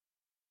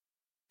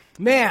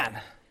Man,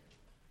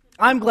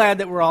 I'm glad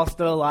that we're all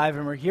still alive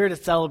and we're here to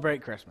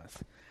celebrate Christmas.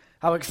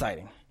 How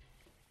exciting.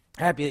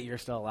 Happy that you're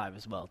still alive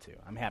as well, too.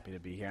 I'm happy to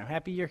be here. I'm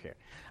happy you're here.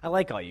 I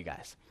like all you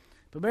guys.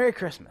 But Merry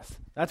Christmas.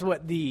 That's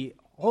what the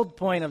whole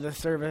point of this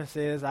service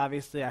is,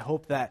 obviously. I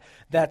hope that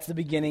that's the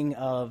beginning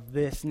of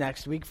this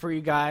next week for you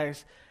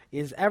guys.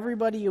 Is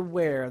everybody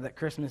aware that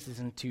Christmas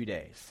is in 2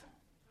 days?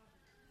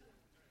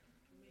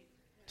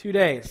 2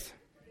 days.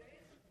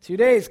 2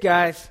 days,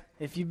 guys.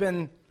 If you've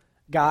been,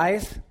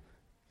 guys,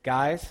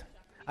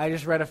 I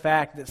just read a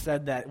fact that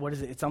said that,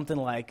 it's something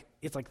like,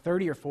 it's like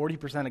 30 or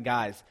 40% of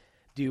guys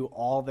do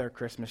all their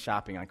Christmas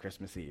shopping on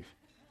Christmas Eve.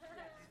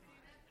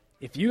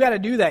 If you got to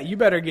do that, you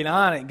better get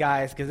on it,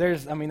 guys, because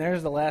there's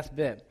the last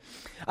bit.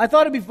 I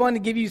thought it'd be fun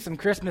to give you some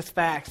Christmas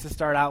facts to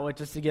start out with,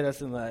 just to get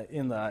us in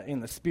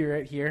the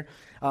spirit here.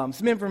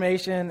 Some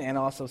information and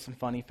also some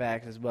funny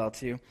facts as well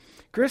too.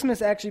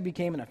 Christmas actually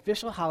became an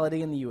official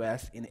holiday in the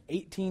U.S. in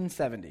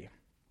 1870.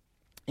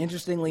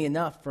 Interestingly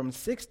enough, from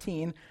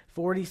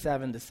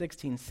 1647 to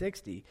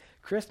 1660,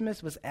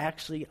 Christmas was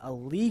actually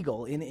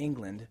illegal in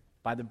England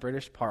by the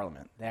British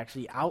Parliament. They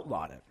actually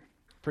outlawed it.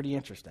 Pretty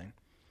interesting.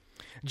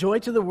 Joy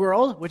to the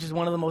World, which is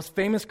one of the most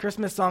famous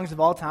Christmas songs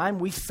of all time,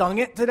 we sung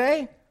it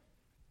today,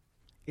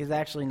 is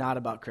actually not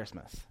about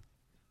Christmas.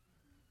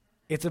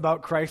 It's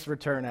about Christ's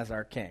return as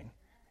our King.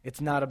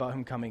 It's not about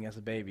him coming as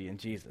a baby in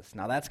Jesus.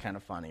 Now that's kind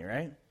of funny,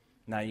 right?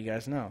 Now you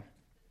guys know.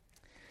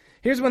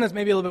 Here's one that's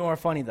maybe a little bit more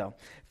funny, though.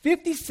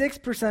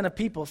 56% of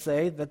people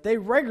say that they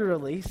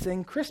regularly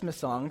sing Christmas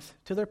songs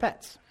to their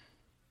pets.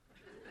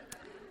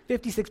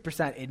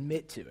 56%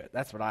 admit to it.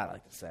 That's what I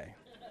like to say.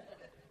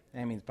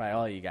 That means probably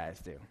all you guys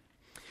do.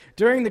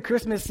 During the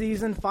Christmas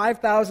season,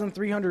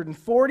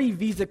 5,340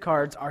 Visa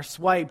cards are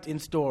swiped in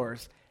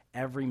stores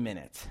every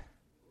minute.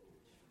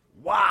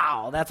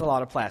 Wow, that's a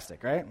lot of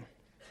plastic, right?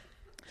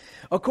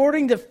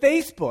 According to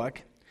Facebook,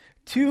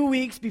 2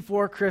 weeks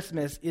before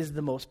Christmas is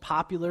the most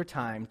popular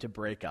time to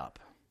break up.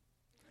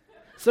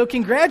 So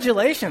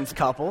congratulations,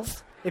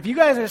 couples. If you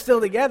guys are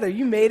still together,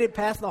 you made it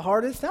past the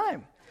hardest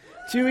time.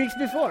 2 weeks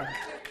before.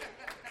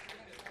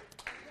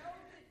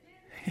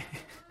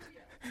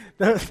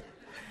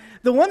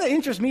 The one that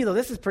interests me, though,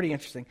 this is pretty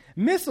interesting.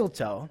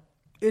 Mistletoe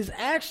is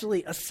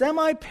actually a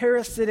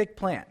semi-parasitic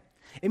plant.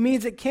 It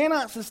means it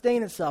cannot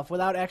sustain itself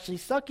without actually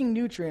sucking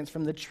nutrients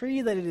from the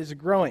tree that it is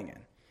growing in.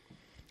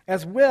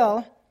 As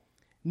well,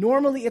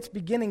 normally its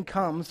beginning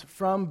comes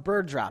from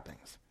bird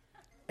droppings.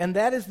 And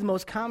that is the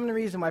most common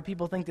reason why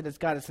people think that it's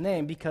got its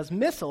name, because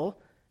mistle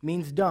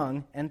means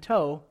dung and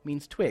toe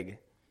means twig.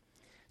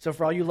 So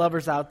for all you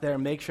lovers out there,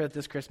 make sure that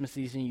this Christmas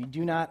season you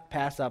do not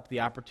pass up the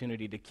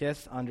opportunity to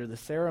kiss under the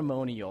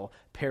ceremonial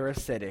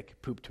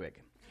parasitic poop twig.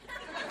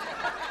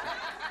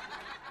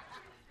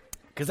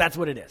 Because that's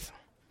what it is.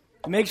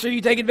 Make sure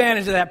you take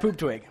advantage of that poop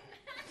twig.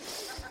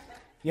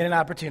 Get an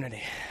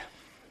opportunity.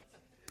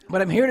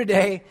 But I'm here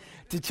today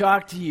to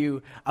talk to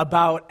you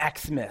about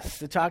Xmas,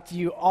 to talk to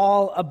you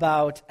all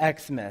about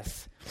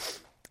Xmas.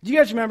 Do you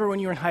guys remember when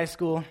you were in high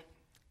school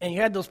and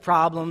you had those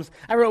problems?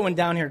 I wrote one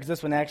down here because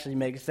this one actually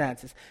makes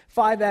sense. It's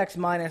 5x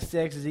minus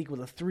 6 is equal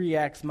to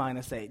 3x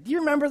minus 8. Do you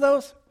remember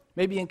those?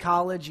 Maybe in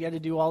college you had to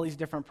do all these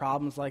different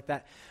problems like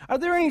that. Are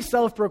there any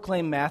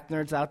self-proclaimed math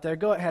nerds out there?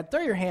 Go ahead, throw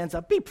your hands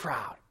up. Be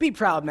proud. Be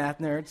proud, math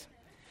nerds.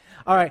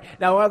 All right,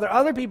 now are there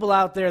other people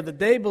out there that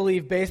they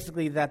believe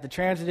basically that the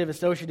transitive,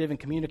 associative, and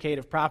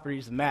communicative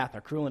properties of math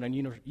are cruel and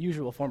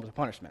unusual forms of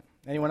punishment?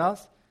 Anyone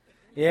else?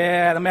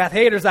 Yeah, the math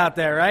haters out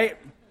there, right?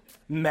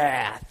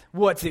 Math,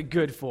 what's it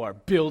good for?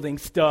 Building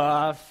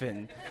stuff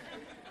and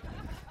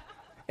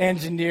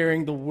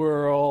engineering the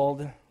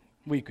world.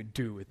 We could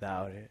do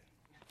without it.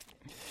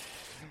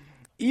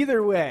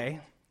 Either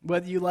way,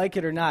 whether you like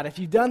it or not, if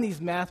you've done these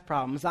math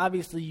problems,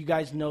 obviously you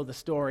guys know the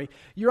story.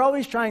 You're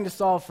always trying to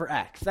solve for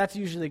x. That's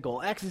usually the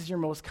goal. X is your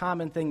most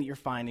common thing that you're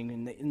finding,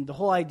 and the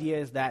whole idea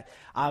is that,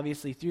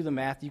 obviously, through the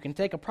math, you can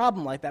take a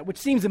problem like that, which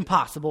seems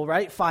impossible,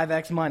 right?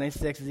 5x minus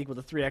 6 is equal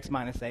to 3x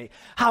minus 8.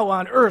 How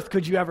on earth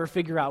could you ever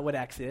figure out what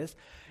x is?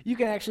 You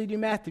can actually do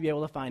math to be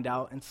able to find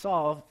out and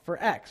solve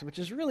for x, which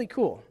is really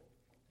cool.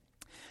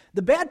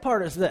 The bad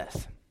part is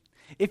this.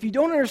 If you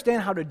don't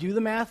understand how to do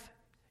the math,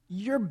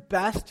 your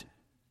best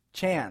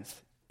chance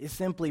is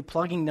simply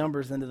plugging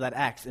numbers into that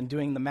x and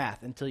doing the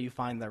math until you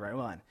find the right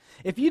one.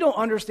 If you don't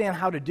understand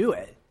how to do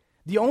it,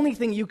 the only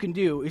thing you can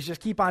do is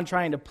just keep on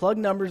trying to plug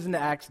numbers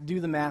into x, do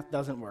the math,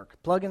 doesn't work.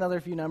 Plug another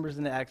few numbers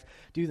into x,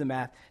 do the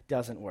math,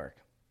 doesn't work.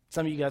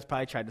 Some of you guys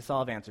probably tried to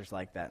solve answers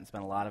like that and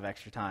spent a lot of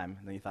extra time,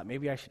 and then you thought,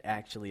 maybe I should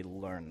actually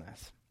learn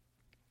this.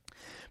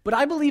 But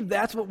I believe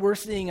that's what we're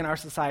seeing in our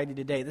society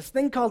today, this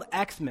thing called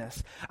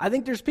Xmas. I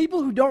think there's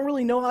people who don't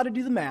really know how to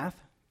do the math,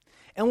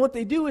 and what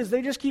they do is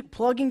they just keep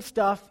plugging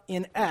stuff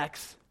in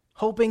X,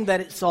 hoping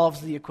that it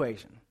solves the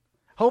equation,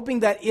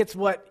 hoping that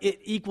it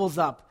equals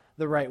up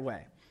the right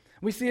way.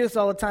 We see this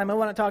all the time. I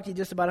want to talk to you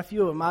just about a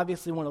few of them.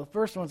 Obviously, one of the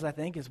first ones, I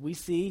think, is we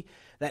see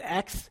that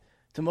X,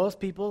 to most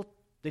people,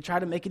 they try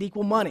to make it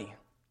equal money.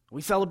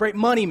 We celebrate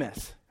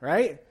Moneymas,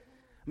 right?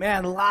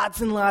 Man,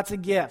 lots and lots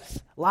of gifts,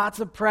 lots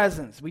of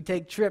presents. We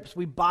take trips,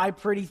 we buy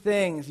pretty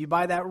things. You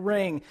buy that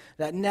ring,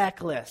 that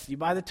necklace, you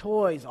buy the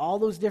toys, all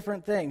those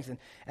different things. And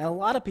a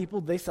lot of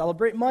people, they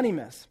celebrate Money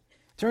Miss.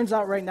 Turns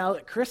out right now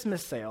that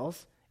Christmas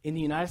sales in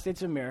the United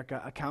States of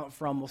America account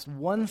for almost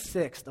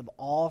 1/6 of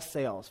all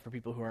sales for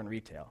people who are in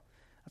retail.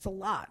 That's a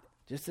lot,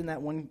 just in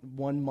that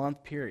one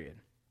month period.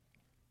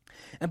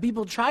 And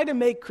people try to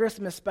make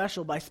Christmas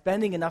special by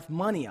spending enough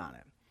money on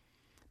it.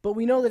 But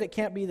we know that it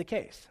can't be the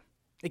case.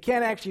 It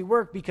can't actually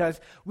work because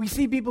we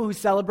see people who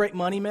celebrate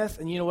Money Miss,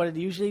 and you know what it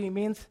usually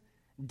means?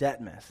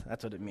 Debt miss.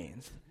 That's what it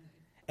means.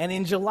 And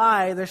in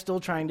July, they're still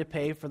trying to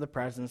pay for the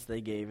presents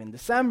they gave in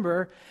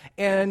December.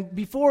 And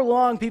before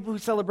long, people who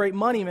celebrate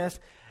Money Miss,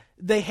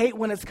 they hate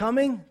when it's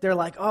coming. They're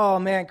like, oh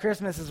man,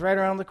 Christmas is right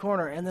around the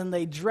corner. And then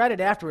they dread it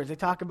afterwards. They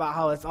talk about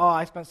how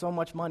I spent so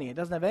much money. It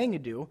doesn't have anything to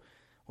do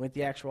with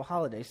the actual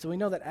holiday. So we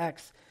know that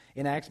X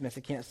in Xmas,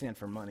 it can't stand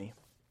for money.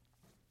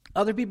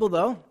 Other people,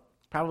 though,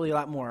 probably a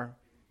lot more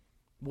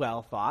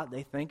well thought.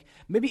 They think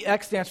maybe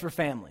X stands for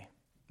family.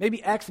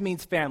 Maybe X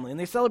means family, and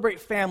they celebrate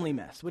Family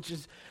Miss, which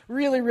is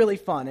really, really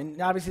fun. And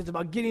obviously, it's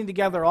about getting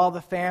together all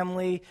the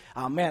family.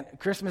 Man,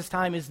 Christmas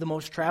time is the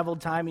most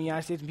traveled time in the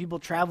United States, and people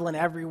traveling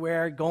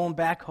everywhere, going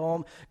back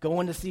home,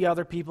 going to see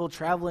other people,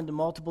 traveling to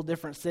multiple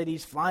different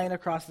cities, flying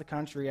across the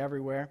country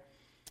everywhere.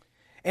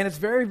 And it's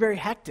very, very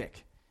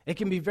hectic. It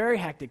can be very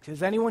hectic.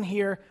 Is anyone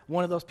here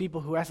one of those people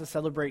who has to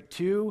celebrate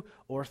 2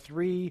 or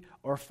 3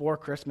 or 4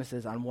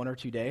 Christmases on 1 or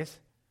 2 days?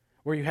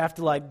 Where you have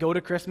to go to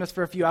Christmas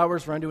for a few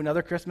hours, run to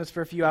another Christmas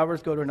for a few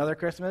hours, go to another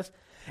Christmas.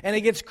 And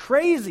it gets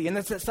crazy, and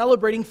it's that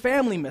celebrating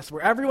Family Miss,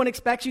 where everyone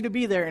expects you to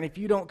be there, and if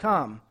you don't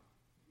come,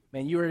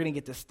 man, you are going to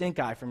get the stink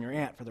eye from your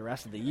aunt for the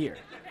rest of the year.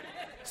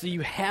 So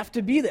you have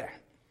to be there.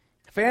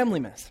 Family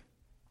Miss.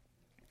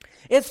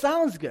 It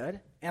sounds good,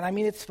 and I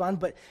mean it's fun,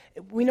 but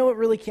we know it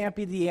really can't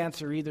be the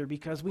answer either,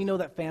 because we know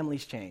that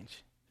families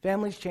change.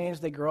 Families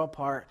change, they grow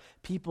apart,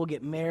 people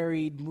get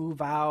married,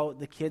 move out,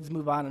 the kids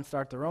move on and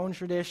start their own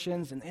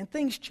traditions, and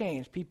things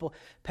change. People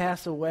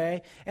pass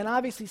away, and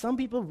obviously some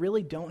people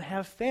really don't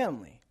have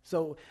family.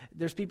 So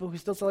there's people who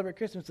still celebrate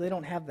Christmas, so they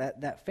don't have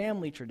that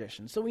family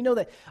tradition. So we know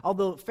that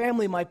although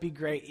family might be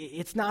great,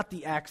 it's not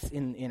the X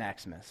in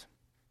Xmas.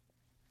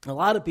 A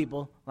lot of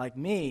people, like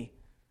me,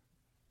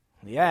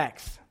 the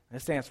X,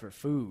 it stands for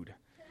food.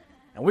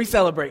 And we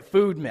celebrate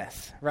Food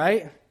Miss,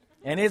 right?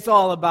 And it's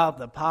all about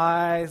the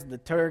pies, the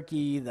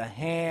turkey, the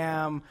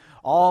ham,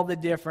 all the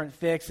different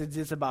fixes.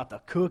 It's about the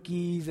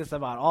cookies. It's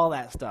about all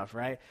that stuff,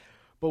 right?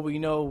 But we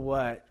know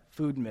what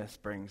Food Miss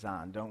brings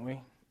on, don't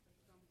we?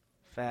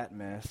 Fat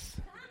Miss.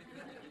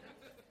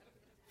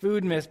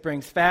 Food Miss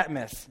brings Fat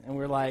Miss. And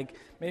we're like,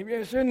 maybe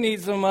I shouldn't eat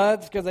so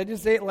much because I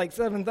just ate like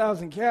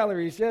 7,000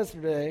 calories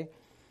yesterday.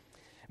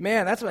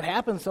 Man, that's what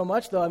happens so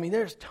much, though. I mean,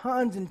 there's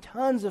tons and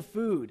tons of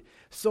food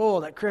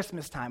sold at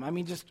Christmas time. I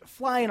mean, just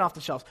flying off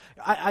the shelves.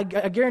 I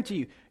guarantee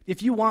you,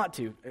 if you want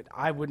to,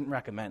 I wouldn't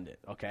recommend it,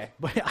 okay?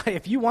 But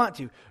if you want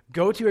to,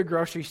 go to a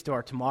grocery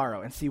store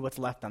tomorrow and see what's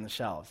left on the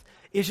shelves.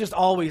 It's just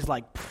always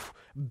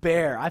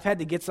bare. I've had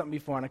to get something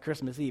before on a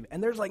Christmas Eve,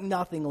 and there's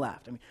nothing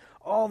left. I mean,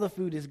 all the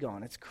food is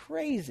gone. It's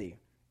crazy.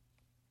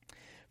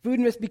 Food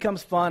Miss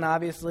becomes fun,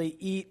 obviously.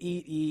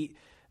 Eat.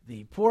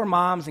 The poor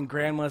moms and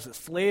grandmas that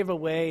slave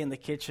away in the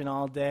kitchen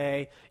all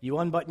day. You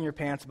unbutton your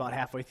pants about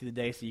halfway through the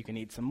day so you can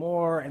eat some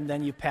more, and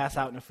then you pass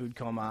out in a food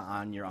coma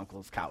on your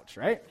uncle's couch,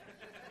 right?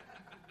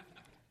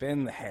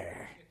 Been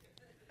there.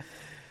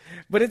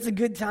 But it's a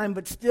good time,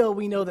 but still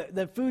we know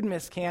that Food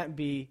Miss can't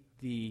be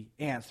the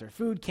answer.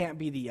 Food can't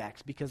be the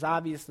X, because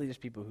obviously there's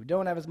people who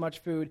don't have as much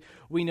food.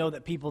 We know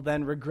that people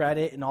then regret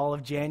it, and all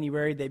of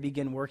January they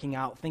begin working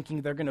out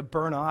thinking they're going to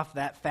burn off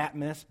that Fat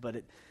Miss, but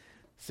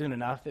soon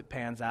enough, it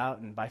pans out,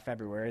 and by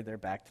February, they're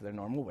back to their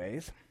normal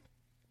ways.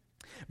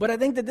 But I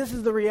think that this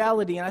is the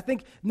reality, and I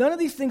think none of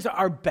these things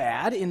are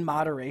bad in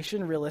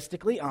moderation,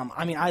 realistically.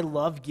 I mean, I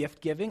love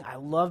gift giving. I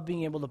love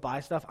being able to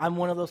buy stuff. I'm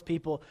one of those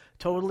people,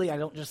 totally, I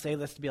don't just say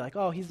this to be like,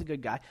 oh, he's a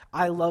good guy.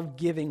 I love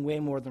giving way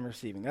more than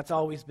receiving. That's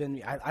always been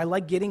me. I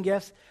like getting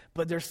gifts,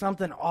 but there's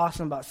something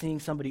awesome about seeing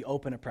somebody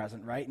open a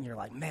present, right? And you're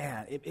like,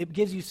 man, it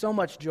gives you so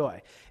much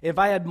joy. If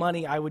I had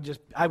money, I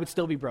would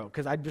still be broke,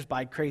 because I'd just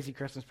buy crazy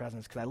Christmas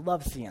presents, because I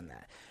love seeing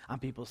that on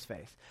people's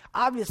face.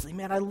 Obviously,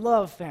 man, I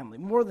love family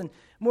more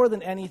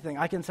than anything.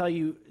 I can tell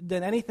you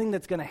that anything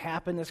that's going to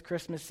happen this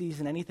Christmas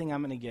season, anything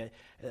I'm going to get,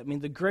 I mean,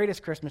 the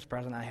greatest Christmas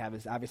present I have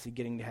is obviously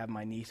getting to have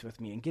my niece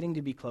with me and getting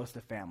to be close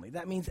to family.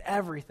 That means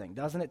everything,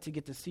 doesn't it, to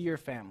get to see your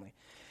family?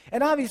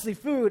 And obviously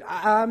food,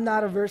 I'm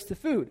not averse to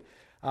food.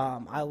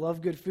 I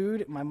love good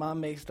food. My mom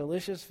makes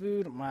delicious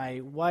food. My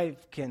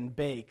wife can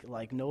bake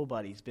like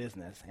nobody's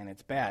business, and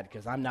it's bad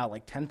because I'm now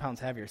 10 pounds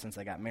heavier since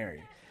I got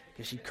married,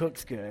 because she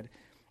cooks good.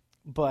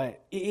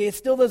 But it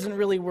still doesn't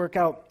really work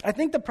out. I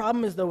think the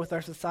problem is, though, with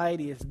our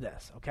society is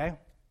this, okay?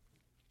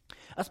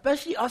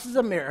 Especially us as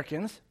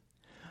Americans,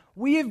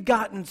 we have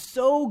gotten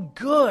so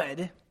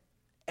good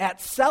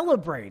at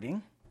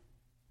celebrating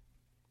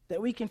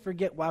that we can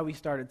forget why we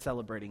started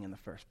celebrating in the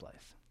first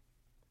place.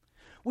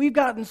 We've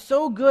gotten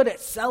so good at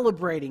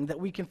celebrating that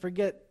we can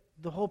forget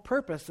the whole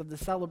purpose of the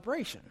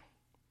celebration.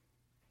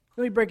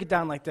 Let me break it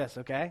down like this,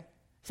 okay?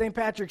 St.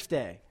 Patrick's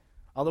Day,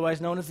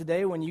 otherwise known as the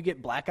day when you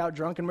get blackout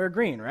drunk and wear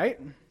green, right?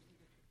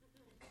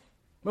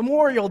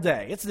 Memorial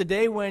Day, it's the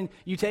day when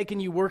you take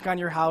and you work on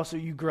your house or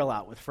you grill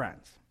out with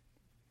friends.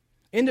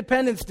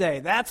 Independence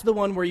Day, that's the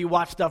one where you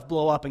watch stuff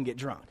blow up and get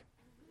drunk,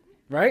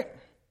 right?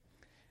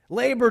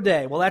 Labor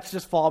Day, well, that's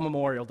just fall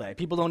Memorial Day.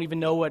 People don't even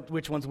know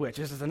which one's which.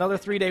 This is another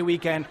 3-day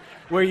weekend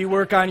where you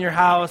work on your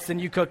house and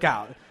you cook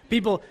out.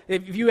 People,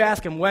 if you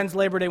ask them, when's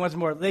Labor Day, when's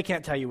Memorial Day, they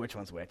can't tell you which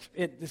one's which.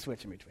 They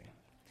switch in between.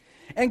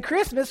 And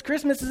Christmas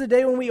is a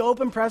day when we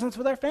open presents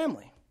with our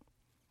family.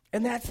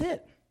 And that's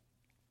it.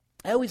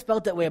 I always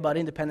felt that way about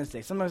Independence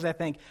Day. Sometimes I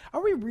think,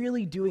 are we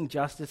really doing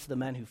justice to the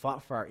men who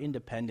fought for our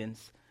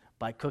independence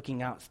by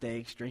cooking out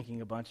steaks,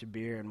 drinking a bunch of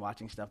beer, and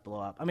watching stuff blow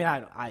up? I mean,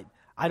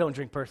 I don't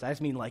drink personally. I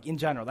just mean like in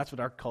general. That's what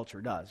our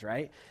culture does,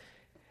 right?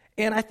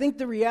 And I think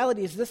the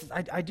reality is this.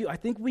 I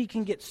think we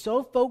can get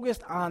so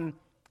focused on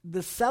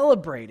the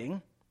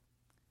celebrating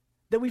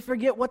that we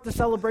forget what the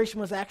celebration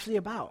was actually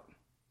about.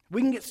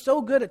 We can get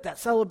so good at that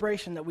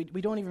celebration that we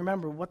don't even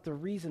remember what the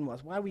reason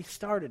was, why we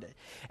started it.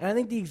 And I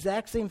think the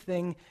exact same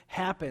thing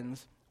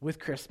happens with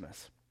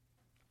Christmas.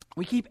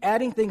 We keep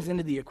adding things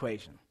into the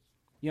equation.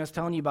 You know, I was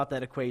telling you about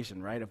that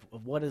equation, right,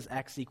 of what does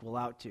X equal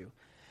out to.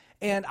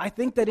 And I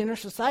think that in our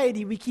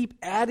society, we keep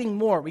adding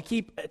more. We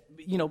keep,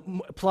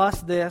 plus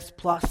this,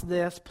 plus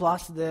this,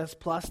 plus this,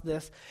 plus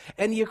this.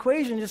 And the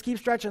equation just keeps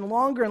stretching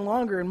longer and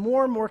longer and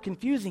more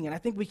confusing. And I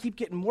think we keep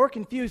getting more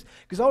confused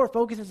because all we're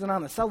focusing is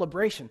on the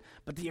celebration.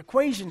 But the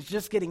equation's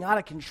just getting out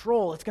of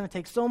control. It's going to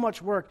take so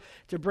much work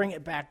to bring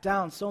it back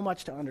down, so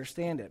much to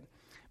understand it.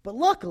 But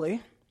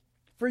luckily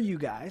for you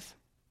guys,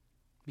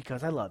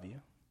 because I love you,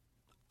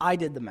 I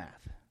did the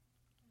math.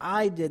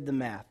 I did the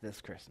math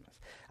this Christmas.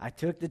 I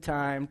took the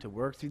time to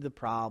work through the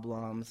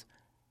problems.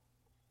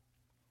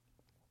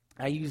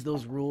 I used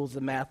those rules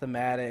of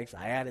mathematics.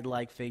 I added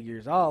like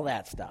figures, all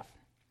that stuff.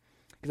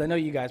 Because I know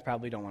you guys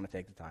probably don't want to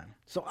take the time.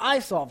 So I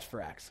solved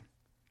for X.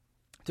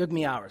 It took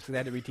me hours because I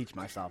had to reteach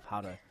myself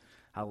how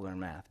to learn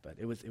math, but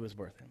it was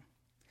worth it.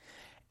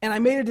 And I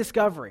made a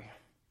discovery.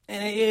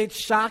 And it's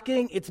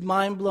shocking, it's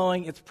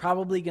mind-blowing, it's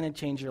probably going to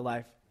change your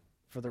life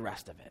for the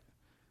rest of it.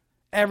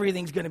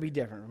 Everything's going to be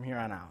different from here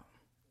on out.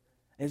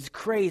 It's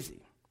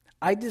crazy.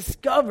 I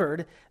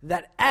discovered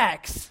that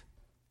X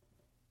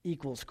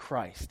equals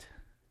Christ.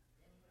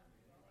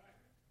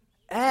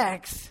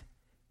 X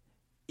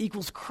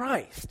equals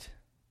Christ.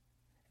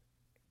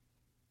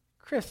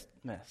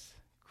 Christmas.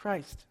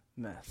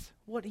 Christmas.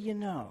 What do you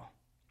know?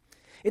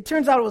 It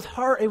turns out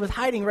it was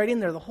hiding right in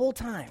there the whole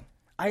time.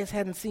 I just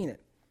hadn't seen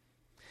it.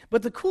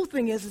 But the cool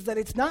thing is that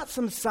it's not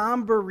some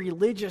somber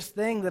religious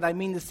thing that I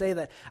mean to say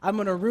that I'm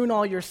going to ruin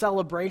all your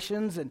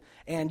celebrations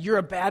and you're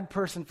a bad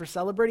person for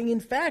celebrating.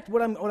 In fact,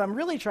 what I'm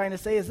really trying to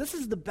say is this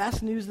is the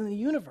best news in the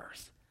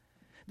universe.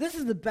 This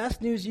is the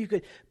best news you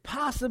could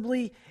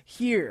possibly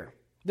hear.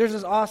 There's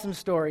this awesome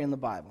story in the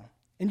Bible.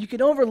 And you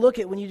can overlook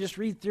it when you just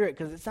read through it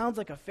because it sounds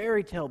like a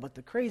fairy tale, but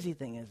the crazy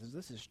thing is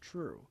this is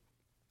true.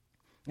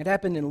 It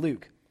happened in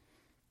Luke.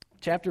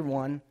 Chapter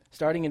 1,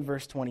 starting in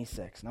verse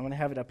 26. And I'm going to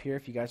have it up here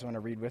if you guys want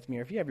to read with me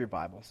or if you have your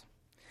Bibles.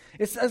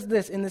 It says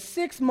this, in the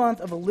 6th month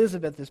of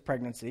Elizabeth's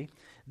pregnancy,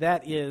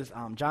 that is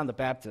John the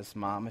Baptist's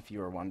mom, if you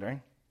were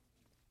wondering,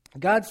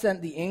 God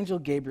sent the angel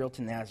Gabriel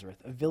to Nazareth,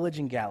 a village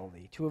in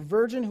Galilee, to a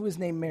virgin who was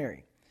named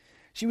Mary.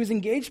 She was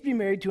engaged to be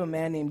married to a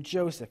man named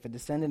Joseph, a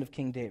descendant of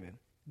King David.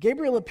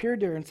 Gabriel appeared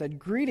to her and said,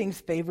 "Greetings,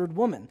 favored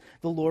woman,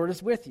 the Lord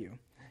is with you."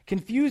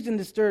 Confused and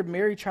disturbed,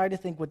 Mary tried to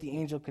think what the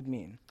angel could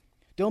mean.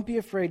 "Don't be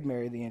afraid,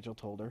 Mary," the angel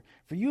told her,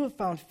 "for you have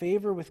found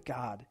favor with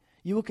God.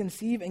 You will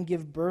conceive and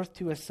give birth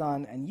to a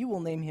son, and you will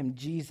name him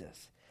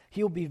Jesus.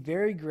 He will be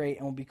very great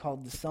and will be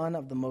called the Son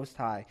of the Most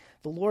High.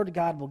 The Lord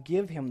God will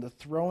give him the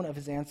throne of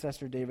his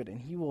ancestor David, and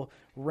he will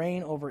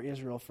reign over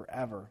Israel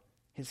forever.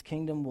 His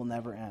kingdom will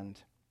never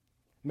end."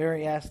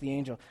 Mary asked the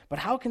angel, "But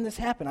how can this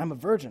happen? I'm a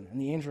virgin."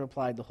 And the angel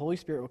replied, "The Holy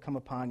Spirit will come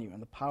upon you,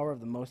 and the power of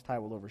the Most High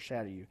will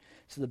overshadow you.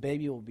 So the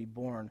baby will be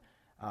born,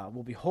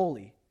 will be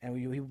holy, and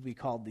he will be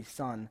called the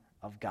Son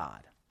of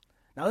God."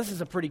 Now, this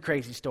is a pretty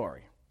crazy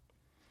story.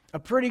 A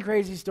pretty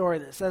crazy story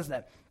that says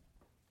that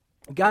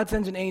God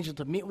sends an angel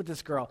to meet with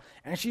this girl,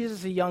 and she's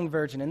just a young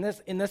virgin.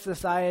 In this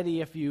society,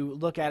 if you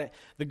look at it,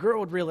 the girl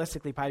would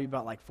realistically probably be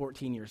about like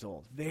 14 years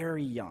old,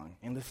 very young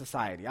in this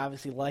society.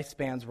 Obviously,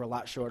 lifespans were a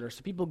lot shorter,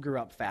 so people grew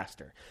up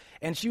faster.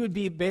 And she would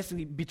be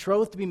basically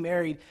betrothed to be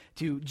married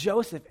to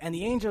Joseph, and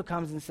the angel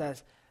comes and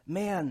says,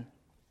 "Man,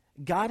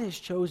 God has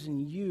chosen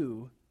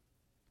you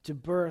to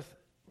birth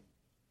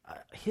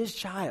his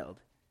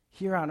child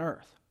here on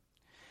earth."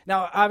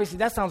 Now, obviously,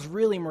 that sounds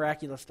really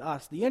miraculous to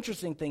us. The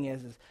interesting thing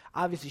is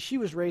obviously she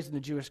was raised in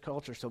the Jewish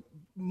culture, so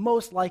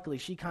most likely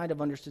she kind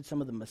of understood some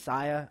of the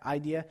Messiah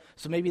idea.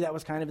 So maybe that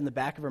was kind of in the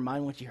back of her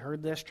mind when she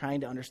heard this, trying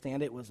to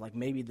understand it, was like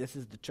maybe this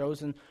is the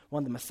chosen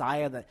one, the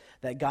Messiah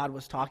that God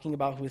was talking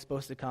about, who was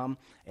supposed to come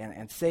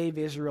and save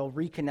Israel,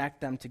 reconnect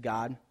them to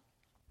God.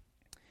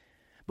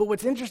 But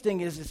what's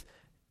interesting is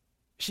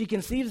She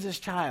conceives this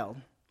child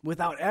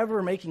without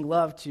ever making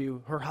love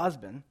to her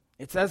husband.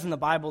 It says in the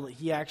Bible that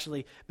he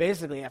actually,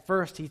 basically, at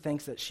first, he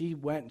thinks that she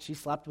went and she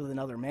slept with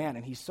another man,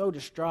 and he's so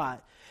distraught.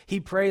 He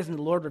prays, and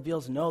the Lord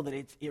reveals, no, that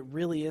it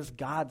really is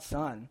God's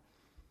son.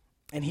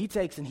 And he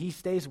takes and he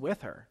stays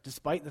with her,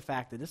 despite the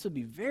fact that this would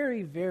be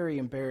very, very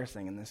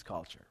embarrassing in this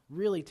culture.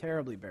 Really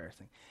terribly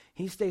embarrassing.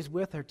 He stays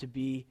with her to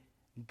be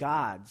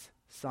God's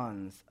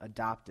son's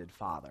adopted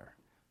father.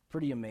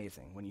 Pretty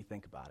amazing when you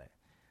think about it.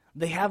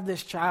 They have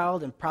this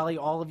child, and probably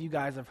all of you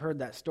guys have heard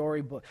that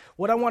story, but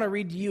what I want to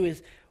read to you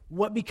is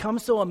what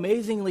becomes so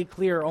amazingly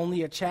clear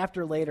only a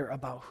chapter later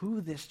about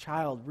who this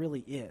child really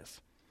is.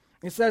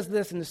 It says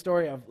this in the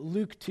story of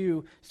Luke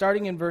 2,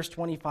 starting in verse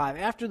 25.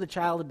 After the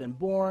child had been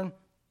born,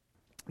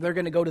 they're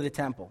going to go to the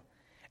temple.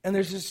 And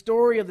there's a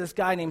story of this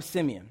guy named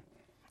Simeon.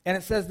 And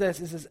it says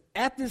this, it says,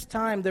 at this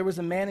time there was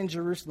a man in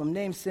Jerusalem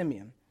named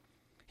Simeon.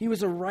 He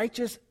was a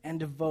righteous and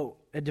devout,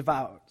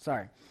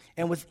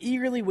 and was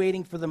eagerly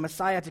waiting for the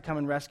Messiah to come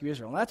and rescue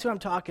Israel. And that's who I'm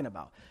talking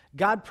about.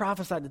 God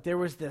prophesied that there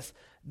was this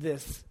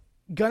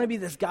going to be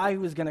this guy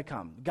who was going to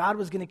come. God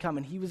was going to come,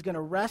 and he was going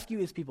to rescue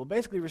his people,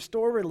 basically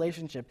restore a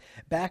relationship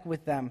back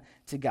with them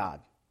to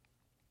God.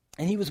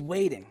 And he was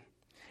waiting.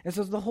 And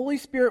so the Holy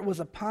Spirit was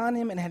upon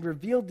him and had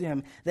revealed to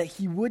him that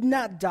he would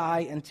not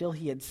die until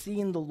he had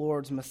seen the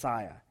Lord's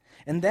Messiah.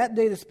 And that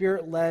day the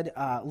Spirit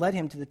led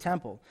him to the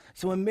temple.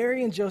 So when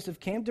Mary and Joseph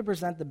came to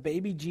present the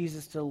baby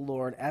Jesus to the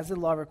Lord, as the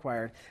law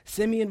required,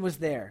 Simeon was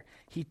there.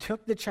 He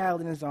took the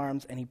child in his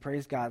arms, and he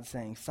praised God,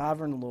 saying,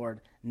 Sovereign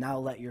Lord, now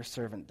let your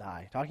servant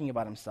die. Talking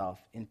about himself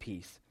in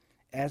peace,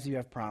 as you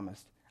have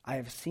promised. I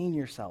have seen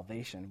your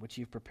salvation, which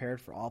you've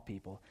prepared for all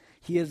people.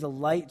 He is a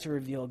light to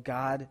reveal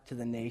God to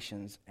the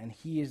nations, and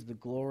he is the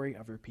glory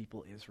of your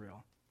people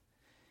Israel.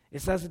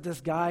 It says that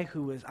this guy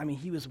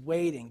he was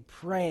waiting,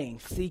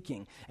 praying,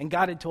 seeking, and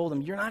God had told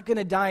him, you're not going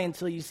to die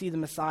until you see the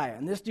Messiah.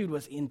 And this dude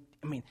was in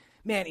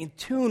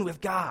tune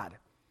with God.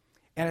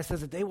 And it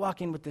says that they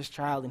walk in with this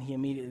child, and he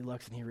immediately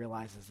looks and he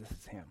realizes this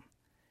is him.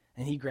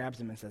 And he grabs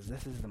him and says,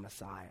 this is the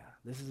Messiah.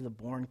 This is the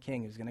born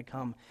king who's going to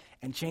come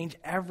and change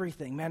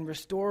everything. Man,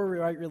 restore a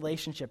right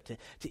relationship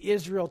to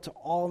Israel, to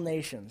all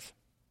nations.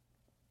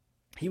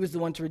 He was the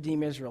one to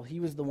redeem Israel. He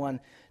was the one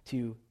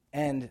to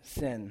end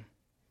sin.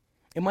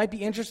 It might be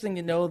interesting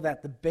to know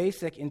that the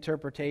basic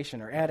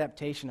interpretation or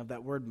adaptation of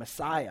that word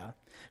Messiah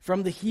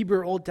from the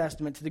Hebrew Old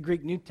Testament to the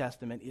Greek New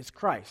Testament is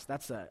Christ.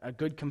 That's a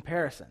good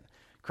comparison.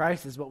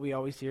 Christ is what we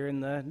always hear in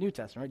the New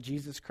Testament, right?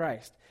 Jesus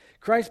Christ.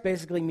 Christ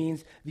basically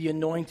means the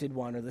anointed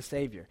one or the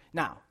Savior.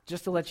 Now,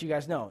 just to let you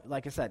guys know,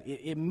 like I said,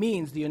 it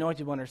means the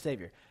anointed one or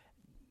Savior.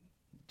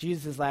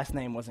 Jesus' last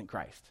name wasn't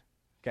Christ,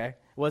 okay? It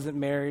wasn't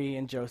Mary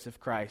and Joseph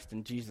Christ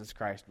and Jesus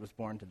Christ was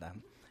born to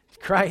them.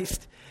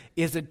 Christ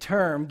is a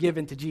term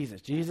given to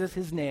Jesus. Jesus,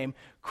 his name.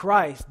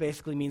 Christ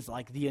basically means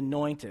like the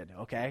anointed,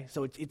 okay?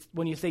 So it's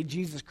when you say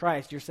Jesus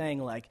Christ, you're saying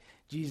like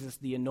Jesus,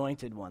 the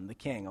anointed one, the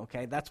king,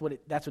 okay? That's what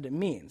it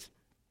means.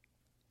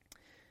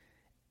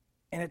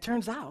 And it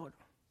turns out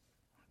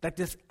that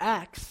this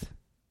X,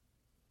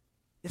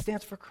 it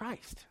stands for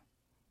Christ.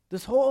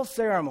 This whole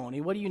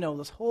ceremony, what do you know,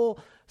 this whole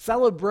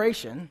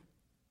celebration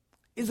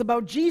is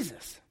about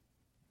Jesus.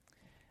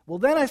 Well,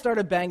 then I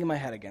started banging my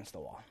head against the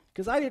wall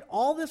because I did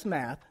all this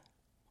math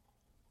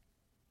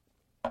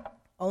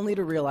only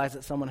to realize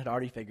that someone had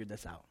already figured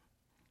this out.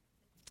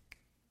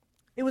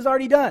 It was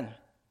already done.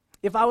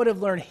 If I would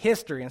have learned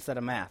history instead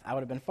of math, I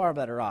would have been far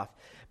better off.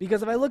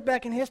 Because if I look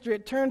back in history,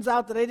 it turns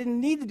out that I didn't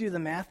need to do the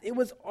math. It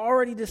was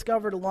already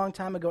discovered a long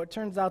time ago. It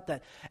turns out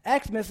that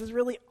Xmas has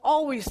really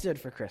always stood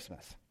for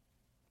Christmas.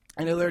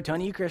 I know there are a ton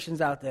of you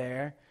Christians out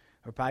there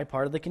who are probably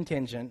part of the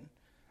contingent,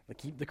 the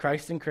Keep the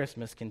Christ in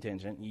Christmas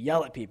contingent. You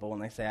yell at people when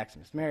they say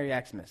Xmas. Merry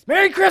Xmas.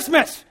 Merry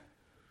Christmas!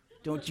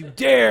 Don't you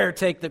dare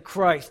take the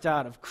Christ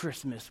out of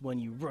Christmas when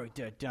you write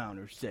that down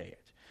or say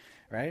it,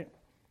 right?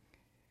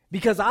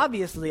 Because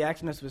obviously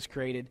Xmas was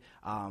created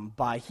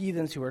by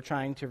heathens who were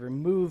trying to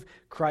remove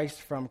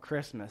Christ from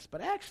Christmas. But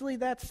actually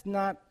that's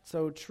not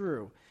so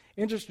true.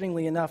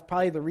 Interestingly enough,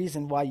 probably the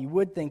reason why you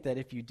would think that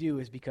if you do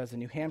is because a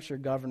New Hampshire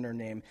governor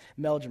named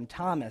Meldrum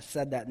Thomas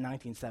said that in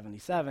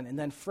 1977, and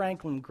then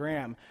Franklin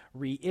Graham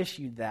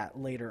reissued that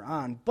later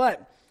on.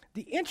 But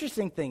the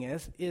interesting thing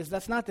is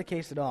that's not the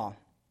case at all.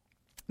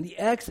 The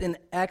X in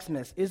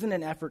Xmas isn't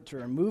an effort to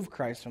remove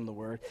Christ from the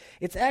Word.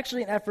 It's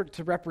actually an effort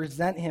to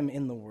represent him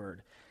in the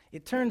Word.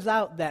 It turns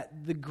out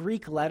that the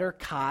Greek letter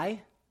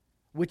chi,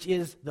 which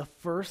is the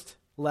first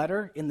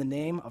letter in the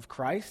name of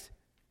Christ,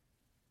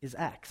 is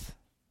X.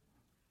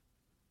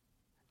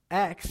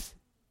 X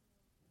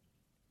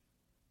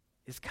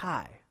is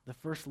chi, the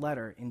first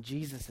letter in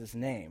Jesus'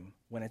 name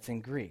when it's in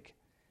Greek.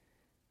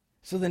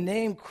 So the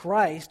name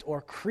Christ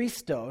or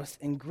Christos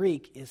in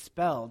Greek is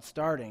spelled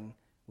starting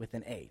with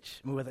an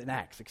X.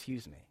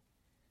 The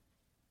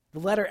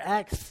letter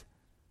X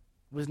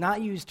was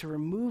not used to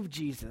remove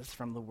Jesus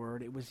from the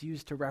word. It was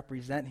used to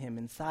represent him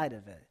inside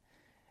of it.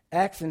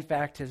 X, in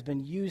fact, has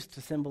been used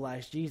to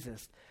symbolize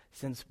Jesus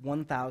since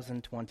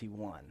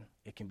 1021.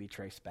 It can be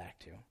traced back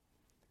to.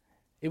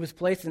 It was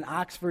placed in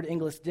Oxford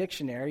English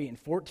Dictionary in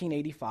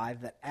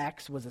 1485 that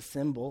X was a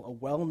symbol, a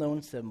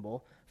well-known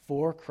symbol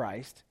for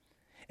Christ.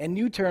 And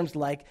new terms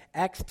like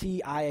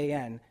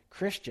XTIAN,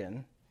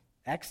 Christian,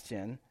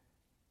 Xtian,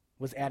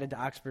 was added to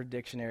Oxford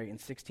Dictionary in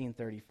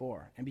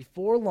 1634. And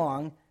before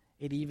long,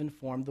 it even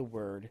formed the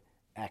word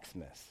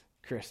Xmas,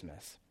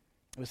 Christmas.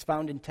 It was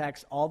found in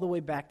texts all the way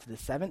back to the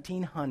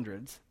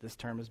 1700s. This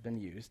term has been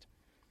used.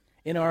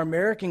 In our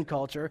American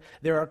culture,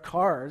 there are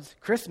cards,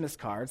 Christmas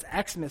cards,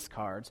 Xmas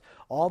cards,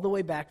 all the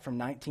way back from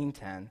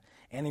 1910.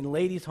 And in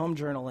Ladies' Home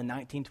Journal in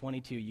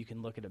 1922, you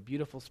can look at a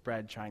beautiful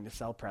spread trying to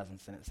sell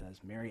presents, and it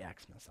says Merry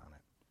Xmas on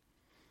it.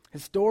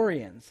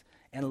 Historians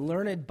and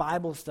learned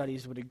Bible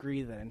studies would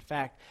agree that, in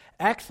fact,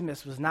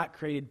 Xmas was not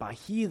created by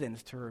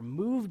heathens to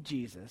remove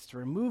Jesus, to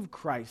remove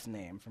Christ's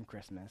name from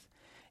Christmas.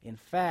 In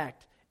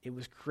fact, it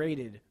was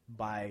created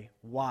by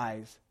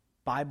wise,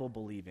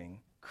 Bible-believing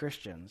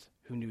Christians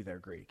who knew their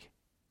Greek.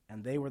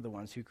 And they were the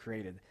ones who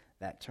created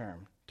that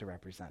term to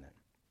represent it.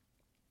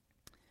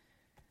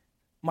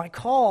 My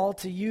call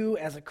to you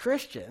as a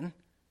Christian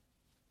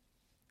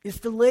is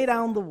to lay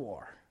down the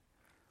war,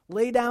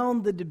 lay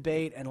down the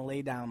debate, and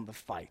lay down the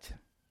fight.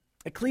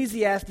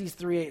 Ecclesiastes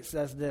 3:8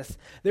 says this: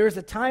 there is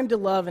a time to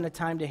love and a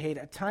time to hate,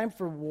 a time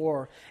for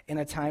war and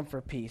a time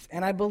for peace.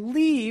 And I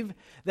believe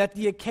that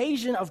the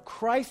occasion of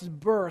Christ's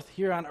birth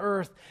here on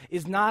earth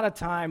is not a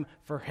time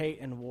for hate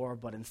and war,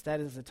 but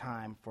instead is a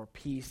time for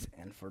peace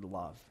and for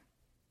love.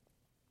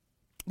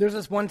 There's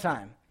this one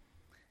time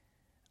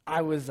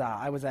I was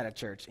at a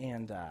church,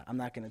 and I'm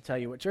not going to tell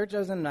you what church I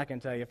was in. I'm not going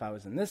to tell you if I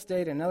was in this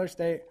state, another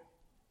state.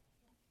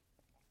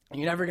 And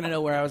you're never going to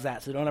know where I was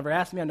at, so don't ever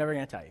ask me. I'm never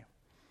going to tell you.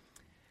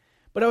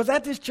 But I was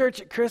at this church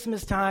at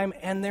Christmas time,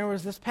 and there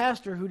was this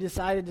pastor who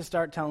decided to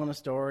start telling a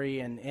story,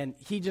 and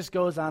he just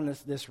goes on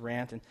this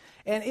rant.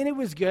 And it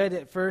was good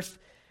at first,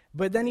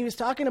 but then he was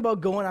talking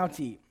about going out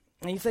to eat.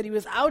 And he said he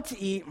was out to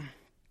eat,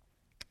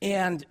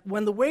 and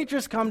when the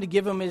waitress come to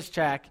give him his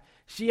check,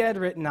 she had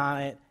written on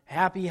it,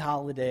 "Happy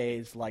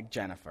Holidays, like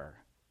Jennifer."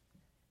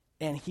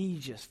 And he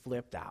just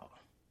flipped out.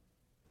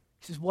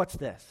 He says, "What's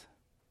this?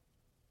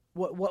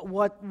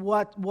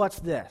 What's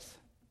this?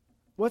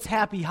 What's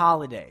Happy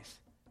Holidays?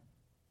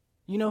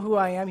 You know who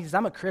I am?" He says,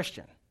 "I'm a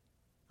Christian.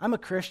 I'm a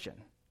Christian."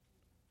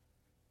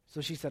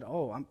 So she said,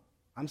 "Oh,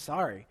 I'm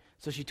sorry."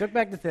 So she took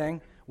back the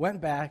thing,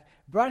 went back,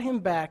 brought him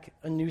back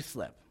a new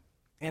slip.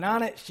 And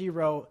on it she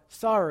wrote,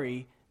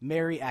 "Sorry,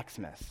 Merry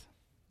Xmas."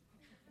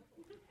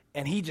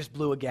 And he just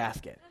blew a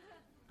gasket.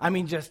 I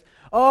mean,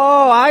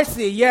 oh, I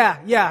see,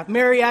 yeah,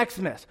 Merry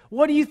Xmas.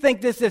 What do you think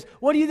this is?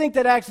 What do you think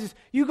that X is?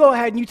 You go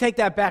ahead and you take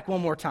that back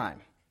one more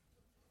time.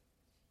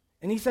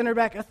 And he sent her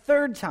back a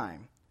third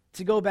time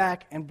to go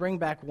back and bring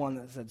back one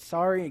that said,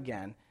 "Sorry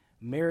again,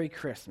 Merry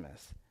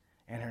Christmas,"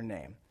 and her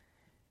name.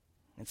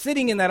 And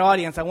sitting in that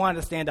audience, I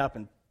wanted to stand up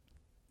and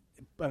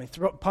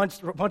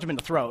punch him in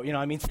the throat. You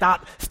know,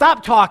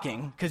 stop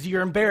talking, because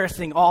you're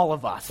embarrassing all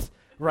of us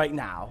right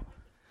now.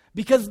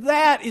 Because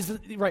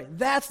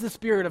that's the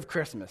spirit of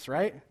Christmas,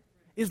 right?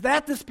 Is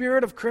that the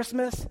spirit of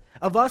Christmas,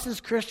 of us as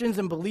Christians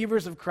and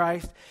believers of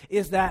Christ?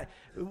 Is that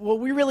what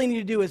we really need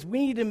to do is we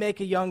need to make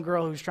a young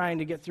girl who's trying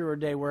to get through her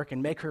day work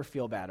and make her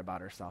feel bad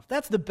about herself.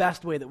 That's the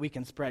best way that we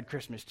can spread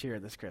Christmas cheer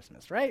this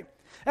Christmas, right?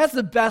 That's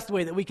the best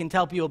way that we can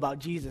tell people about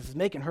Jesus, is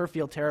making her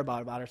feel terrible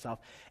about herself.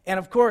 And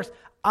of course,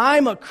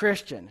 I'm a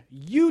Christian.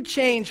 You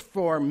change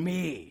for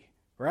me,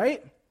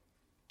 right?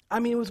 I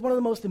mean, it was one of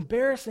the most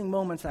embarrassing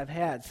moments I've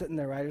had sitting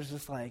there, right? It was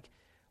just like,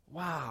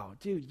 wow,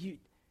 dude,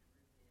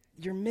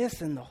 you're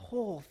missing the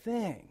whole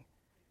thing.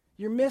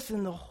 You're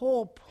missing the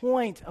whole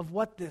point of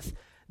what this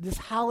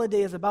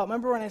holiday is about.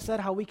 Remember when I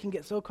said how we can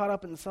get so caught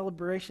up in the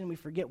celebration we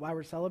forget why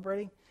we're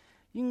celebrating?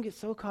 You can get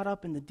so caught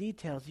up in the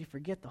details you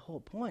forget the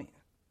whole point.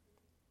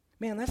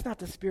 Man, that's not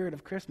the spirit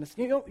of Christmas.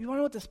 You want to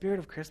know what the spirit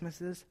of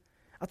Christmas is?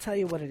 I'll tell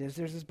you what it is.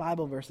 There's this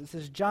Bible verse. It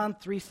says, John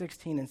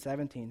 3:16 and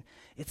 17.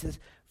 It says,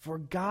 "For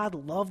God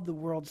loved the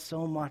world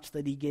so much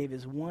that he gave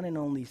his one and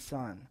only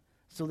Son,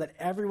 so that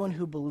everyone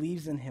who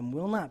believes in him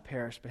will not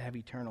perish but have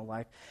eternal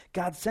life.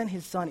 God sent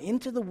his Son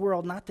into the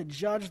world not to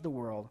judge the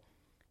world,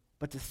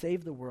 but to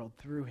save the world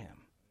through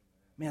him."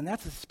 Man,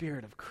 that's the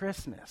spirit of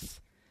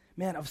Christmas.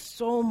 Man, of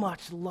so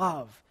much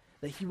love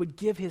that he would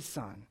give his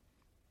Son.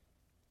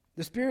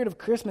 The spirit of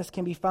Christmas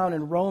can be found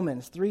in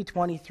Romans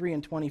 3:23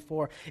 and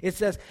 24. It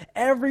says,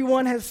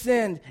 "Everyone has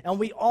sinned, and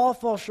we all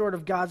fall short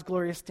of God's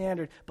glorious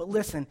standard. But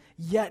listen,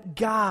 yet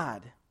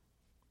God,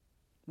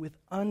 with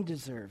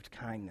undeserved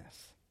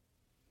kindness,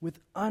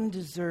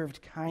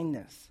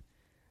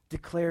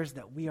 declares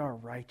that we are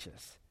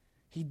righteous.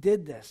 He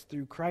did this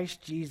through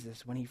Christ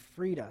Jesus when he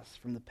freed us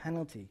from the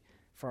penalty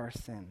for our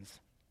sins."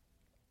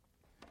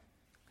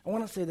 I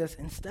want to say this.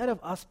 Instead of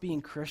us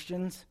being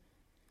Christians,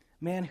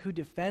 man, who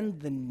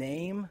defend the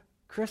name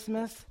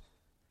Christmas,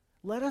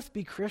 let us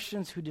be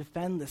Christians who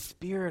defend the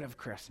spirit of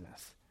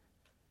Christmas.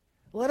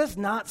 Let us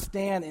not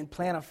stand and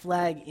plant a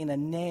flag in a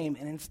name,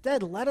 and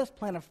instead let us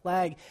plant a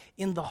flag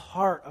in the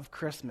heart of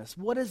Christmas.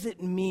 What does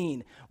it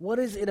mean? What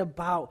is it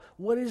about?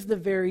 What is the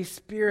very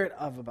spirit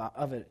of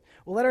it?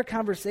 Well, let our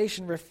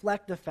conversation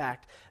reflect the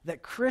fact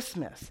that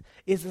Christmas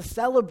is a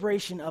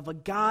celebration of a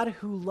God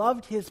who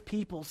loved his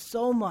people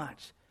so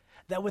much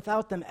that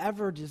without them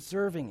ever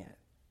deserving it,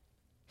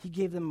 he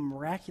gave them a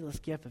miraculous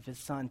gift of his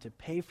Son to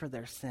pay for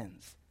their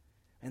sins.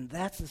 And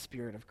that's the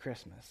spirit of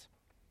Christmas.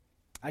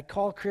 I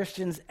call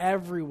Christians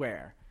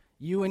everywhere,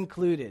 you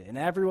included, and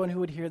everyone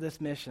who would hear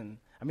this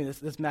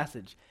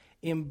message,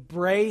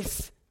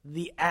 embrace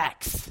the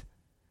X.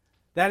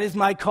 That is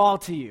my call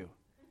to you.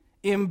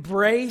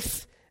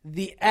 Embrace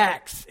the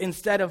X.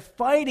 Instead of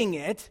fighting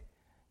it,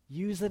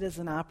 use it as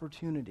an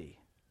opportunity.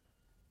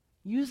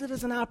 Use it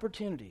as an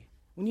opportunity.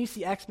 When you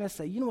see Xmas,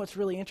 say, you know what's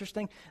really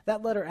interesting?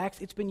 That letter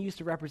X, it's been used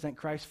to represent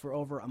Christ for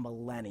over a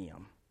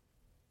millennium.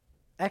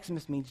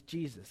 Xmas means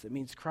Jesus. It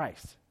means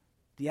Christ.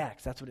 The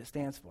X, that's what it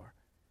stands for.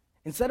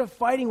 Instead of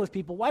fighting with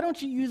people, why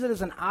don't you use it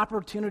as an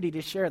opportunity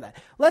to share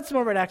that? Let's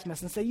remember at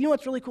Xmas and say, you know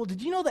what's really cool?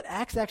 Did you know that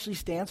X actually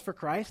stands for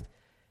Christ?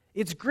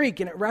 It's Greek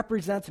and it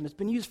represents him. It's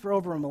been used for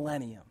over a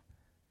millennium.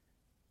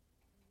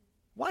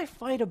 Why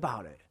fight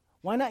about it?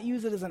 Why not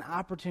use it as an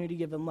opportunity to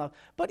give him love?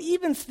 But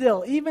even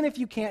still, even if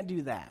you can't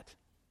do that,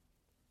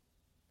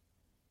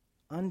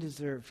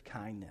 undeserved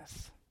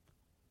kindness.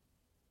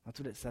 That's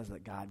what it says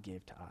that God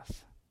gave to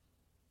us.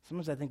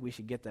 Sometimes I think we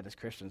should get that as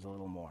Christians a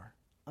little more.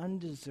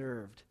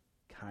 Undeserved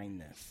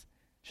kindness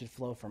should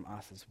flow from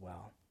us as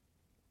well.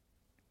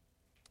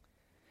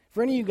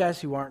 For any of you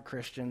guys who aren't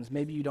Christians,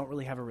 maybe you don't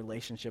really have a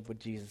relationship with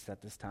Jesus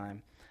at this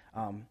time,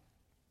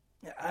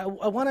 I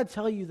want to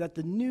tell you that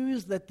the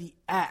news that the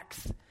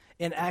X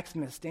in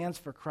Xmas stands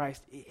for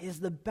Christ is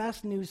the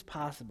best news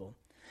possible.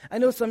 I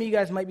know some of you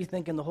guys might be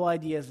thinking the whole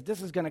idea is that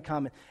this is going to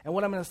come, and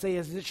what I'm going to say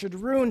is it should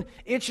ruin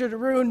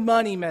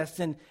money mess,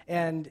 and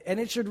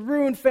it should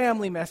ruin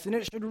family mess, and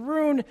it should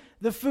ruin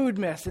the food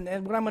mess, and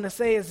what I'm going to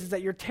say is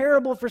that you're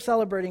terrible for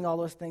celebrating all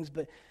those things,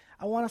 but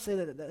I want to say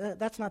that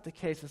that's not the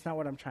case. That's not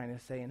what I'm trying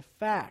to say. In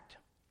fact,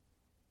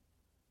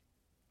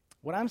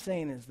 what I'm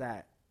saying is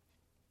that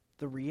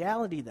the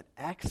reality that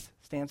X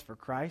stands for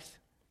Christ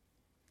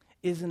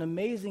is an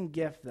amazing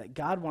gift that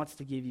God wants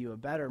to give you a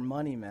better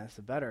money mess,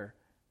 a better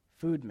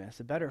food mess,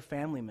 a better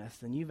family mess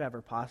than you've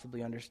ever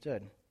possibly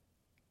understood.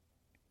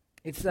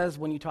 It says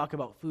when you talk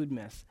about food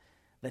mess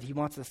that he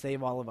wants to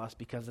save all of us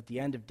because at the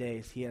end of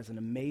days he has an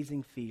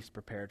amazing feast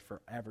prepared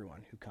for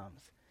everyone who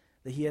comes.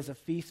 That he has a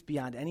feast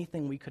beyond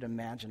anything we could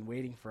imagine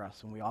waiting for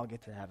us when we all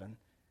get to heaven,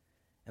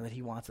 and that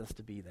he wants us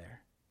to be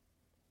there.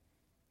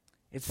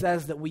 It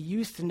says that we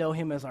used to know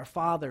him as our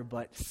Father,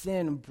 but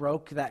sin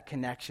broke that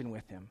connection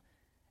with him.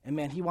 And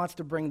man, he wants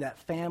to bring that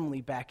family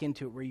back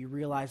into it where you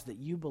realize that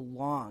you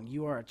belong.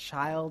 You are a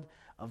child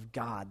of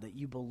God, that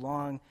you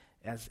belong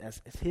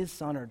as his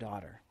son or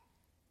daughter.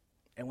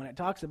 And when it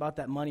talks about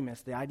that money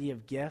mess, the idea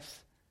of gifts,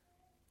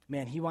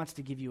 man, he wants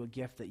to give you a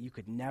gift that you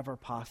could never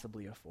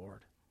possibly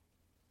afford.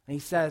 And he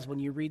says when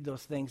you read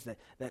those things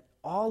that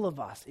all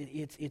of us,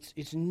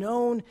 it's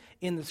known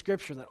in the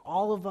scripture that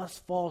all of us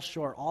fall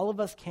short. All of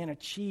us can't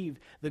achieve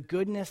the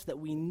goodness that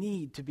we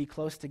need to be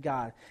close to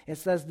God. It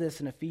says this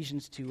in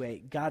Ephesians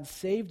 2:8, God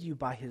saved you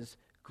by his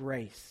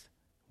grace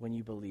when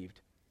you believed.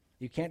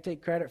 You can't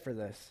take credit for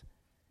this.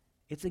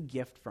 It's a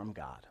gift from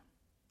God.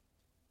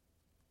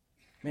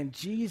 Man,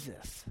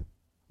 Jesus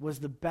was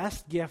the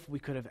best gift we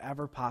could have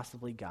ever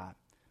possibly got.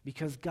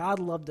 Because God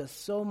loved us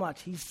so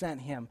much, he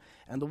sent him.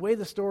 And the way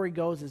the story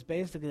goes is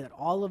basically that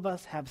all of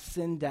us have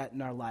sin debt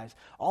in our lives.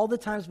 All the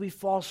times we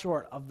fall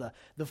short of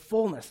the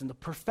fullness and the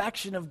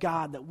perfection of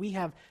God, that we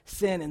have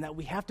sin and that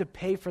we have to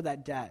pay for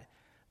that debt.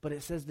 But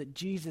it says that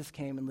Jesus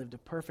came and lived a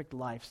perfect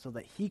life so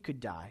that he could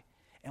die.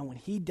 And when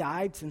he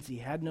died, since he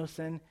had no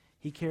sin,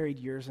 he carried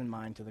yours and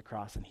mine to the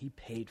cross and he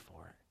paid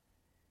for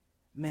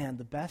it. Man,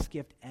 the best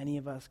gift any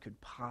of us could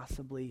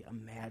possibly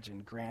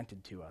imagine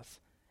granted to us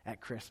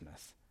at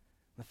Christmas.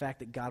 The fact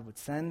that God would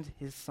send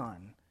his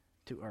son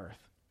to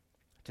earth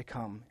to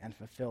come and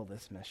fulfill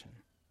this mission.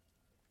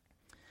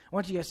 I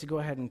want you guys to go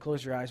ahead and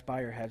close your eyes, bow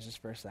your heads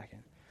just for a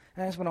second.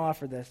 And I just want to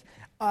offer this.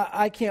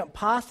 I can't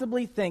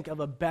possibly think of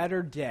a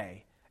better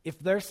day if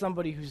there's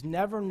somebody who's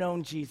never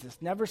known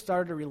Jesus, never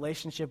started a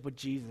relationship with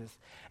Jesus,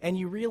 and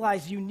you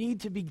realize you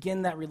need to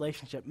begin that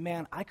relationship.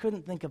 Man, I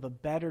couldn't think of a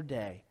better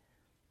day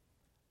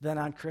than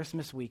on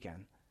Christmas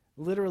weekend.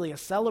 Literally a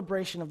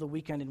celebration of the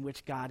weekend in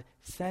which God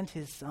sent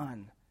his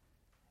son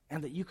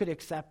and that you could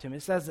accept him.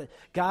 It says that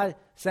God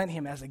sent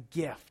him as a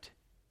gift,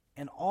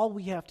 and all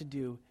we have to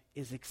do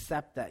is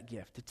accept that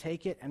gift, to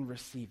take it and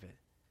receive it.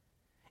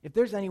 If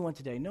there's anyone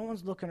today, no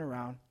one's looking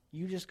around,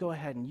 you just go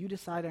ahead and you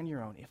decide on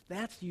your own. If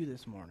that's you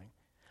this morning,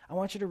 I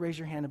want you to raise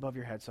your hand above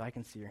your head so I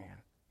can see your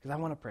hand, because I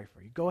want to pray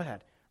for you. Go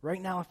ahead. Right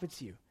now, if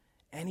it's you.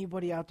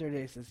 Anybody out there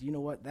today says, you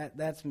know what,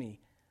 that's me.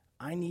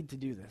 I need to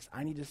do this.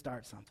 I need to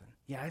start something.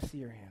 Yeah, I see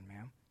your hand,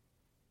 ma'am.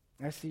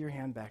 I see your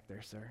hand back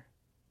there, sir.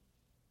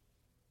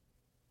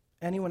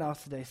 Anyone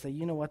else today say,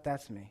 you know what,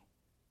 that's me.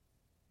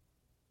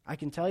 I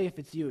can tell you if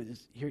it's you.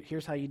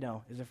 Here's how you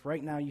know, is if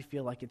right now you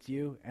feel like it's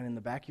you, and in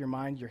the back of your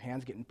mind, your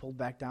hand's getting pulled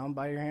back down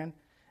by your hand,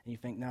 and you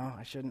think, no,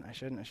 I shouldn't,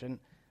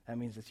 that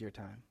means it's your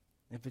time.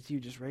 If it's you,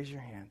 just raise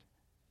your hand.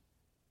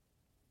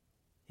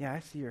 Yeah, I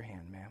see your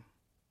hand, ma'am.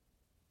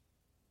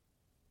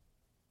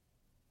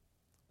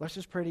 Let's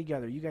just pray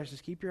together. You guys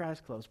just keep your eyes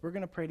closed. We're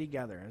going to pray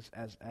together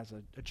as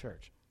a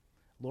church.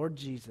 Lord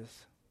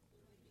Jesus,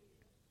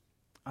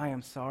 I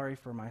am sorry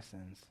for my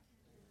sins.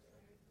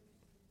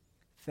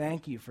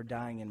 Thank you for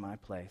dying in my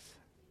place.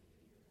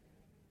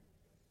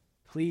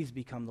 Please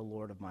become the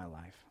Lord of my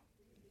life.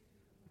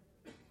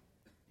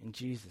 In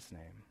Jesus'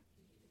 name,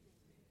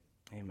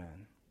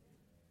 amen.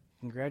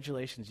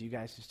 Congratulations, you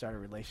guys who started a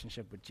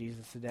relationship with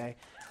Jesus today.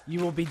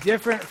 You will be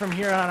different from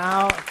here on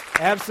out.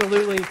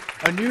 Absolutely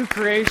a new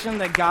creation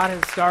that God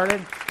has started.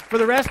 For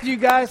the rest of you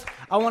guys,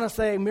 I want to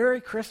say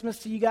Merry Christmas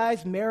to you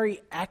guys. Merry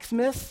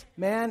Xmas.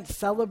 Man,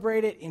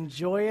 celebrate it.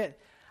 Enjoy it.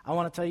 I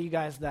want to tell you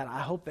guys that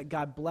I hope that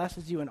God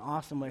blesses you in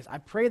awesome ways. I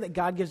pray that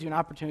God gives you an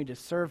opportunity to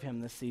serve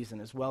him this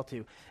season as well,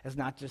 too, as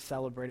not just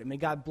celebrate it. May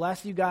God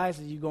bless you guys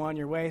as you go on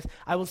your ways.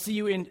 I will see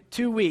you in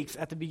 2 weeks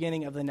at the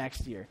beginning of the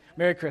next year.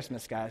 Merry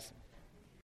Christmas, guys.